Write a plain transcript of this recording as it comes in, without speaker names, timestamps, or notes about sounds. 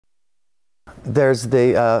There's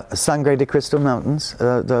the Sangre de Cristo Mountains,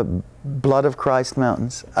 the Blood of Christ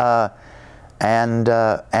Mountains, and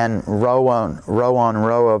row on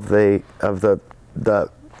row of the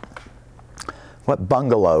what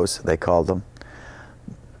bungalows they call them,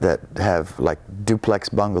 that have like duplex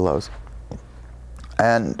bungalows,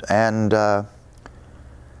 and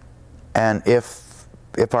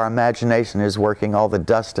if our imagination is working, all the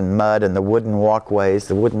dust and mud and the wooden walkways,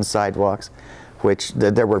 the wooden sidewalks, which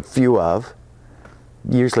there were few of.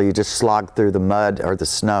 Usually you just slog through the mud or the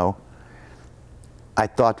snow. I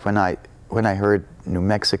thought when I heard New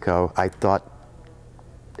Mexico, I thought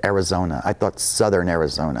Arizona. I thought southern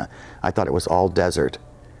Arizona. I thought it was all desert.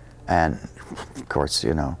 And of course,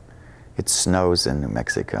 you know, it snows in New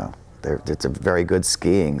Mexico. It's a very good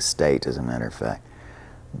skiing state, as a matter of fact.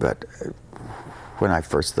 But when I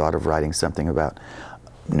first thought of writing something about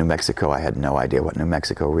New Mexico, I had no idea what New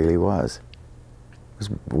Mexico really was. It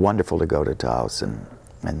was wonderful to go to Taos and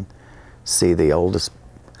see the oldest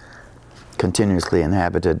continuously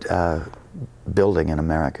inhabited building in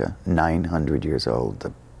America, 900 years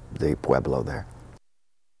old, the Pueblo there.